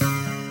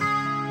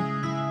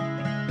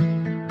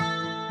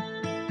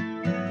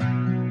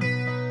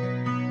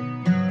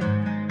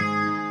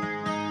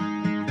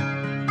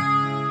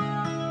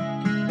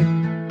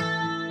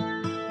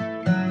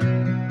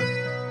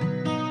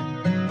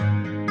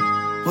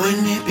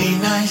Wouldn't it be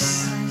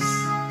nice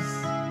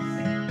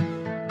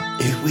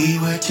if we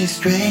were two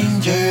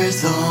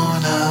strangers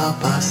on a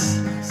bus,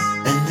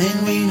 and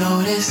then we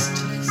noticed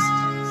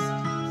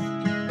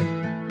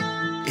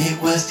it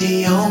was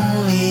the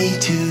only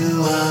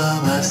two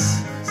of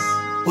us?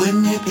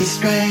 Wouldn't it be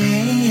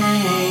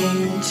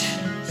strange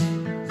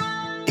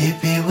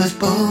if it was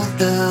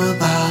both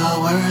of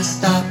our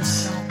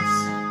stops?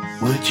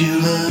 Would you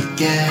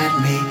look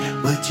at me?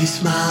 Would you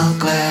smile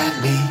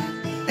gladly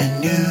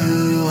and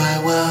knew I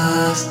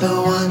was the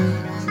one?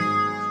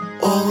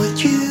 Or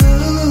would you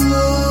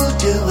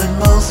do what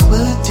most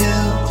would do,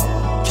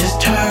 just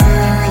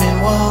turn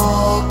and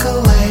walk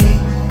away?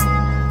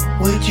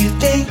 Would you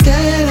think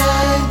that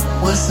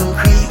I was some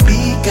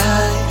creepy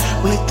guy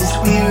with this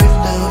weird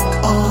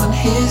look on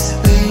his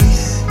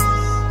face?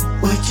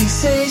 Would you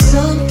say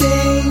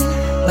something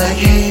like,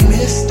 hey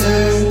mister,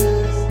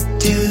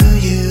 do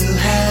you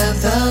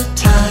have the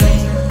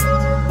time?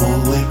 Or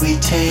would we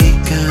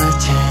take a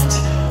chance,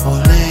 or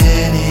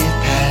let it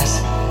pass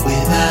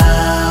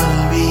without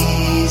a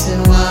reason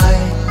why?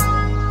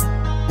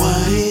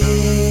 What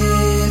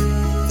if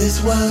this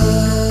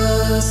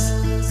was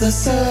the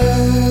circumstance?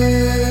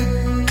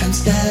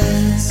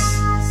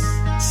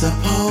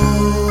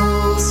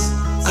 Suppose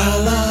our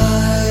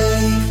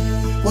life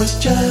was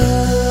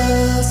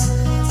just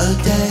a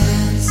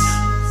dance.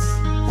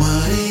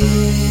 What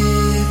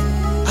if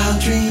our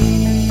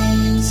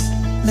dreams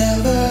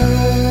never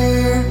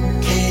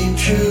came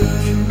true?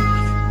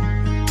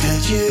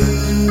 Could you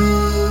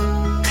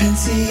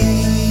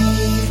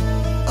conceive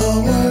a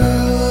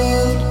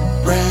world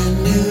brand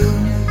new?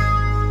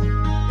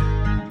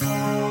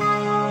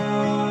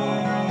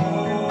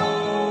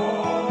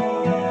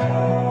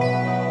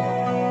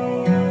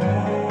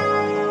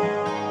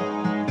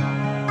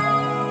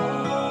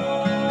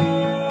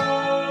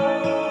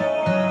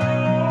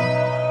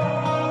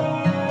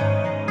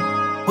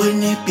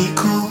 Wouldn't it be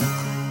cool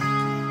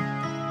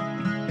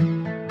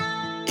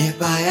if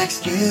I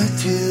asked you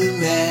to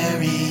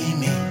marry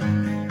me?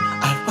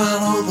 I'd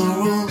follow the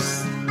rules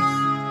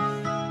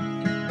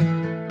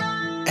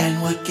and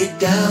would get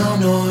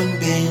down on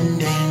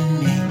bending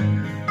knee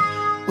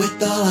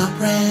with all our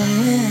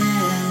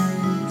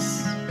friends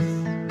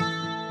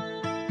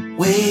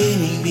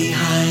waiting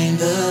behind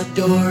the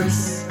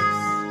doors.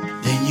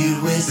 Then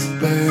you'd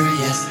whisper,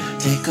 yes,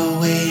 take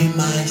away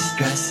my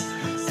stress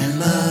and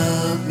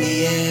love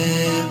me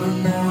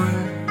evermore.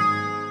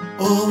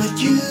 Or would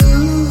you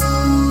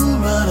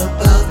run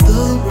about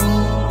the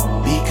room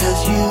because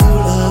you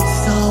love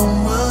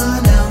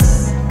someone else?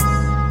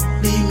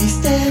 Leave me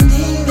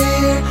standing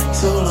there,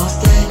 so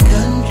lost and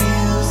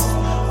confused,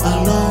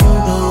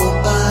 alone all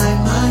by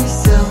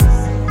myself.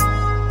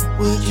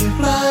 Would you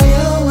fly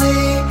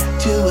away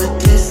to a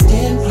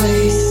distant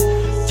place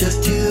just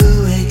to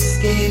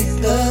escape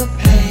the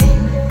pain?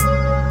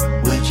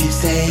 Would you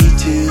say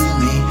to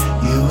me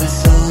you were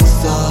so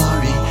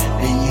sorry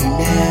and you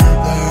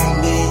never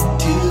meant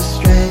to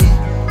stray?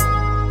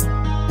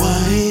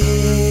 What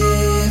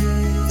if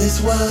this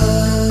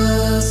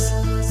was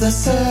the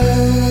circumstance?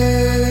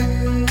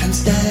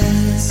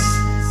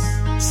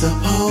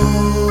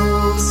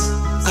 Suppose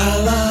our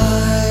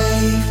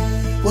life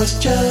was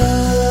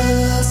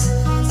just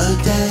a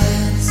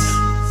dance.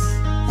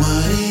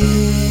 What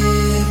if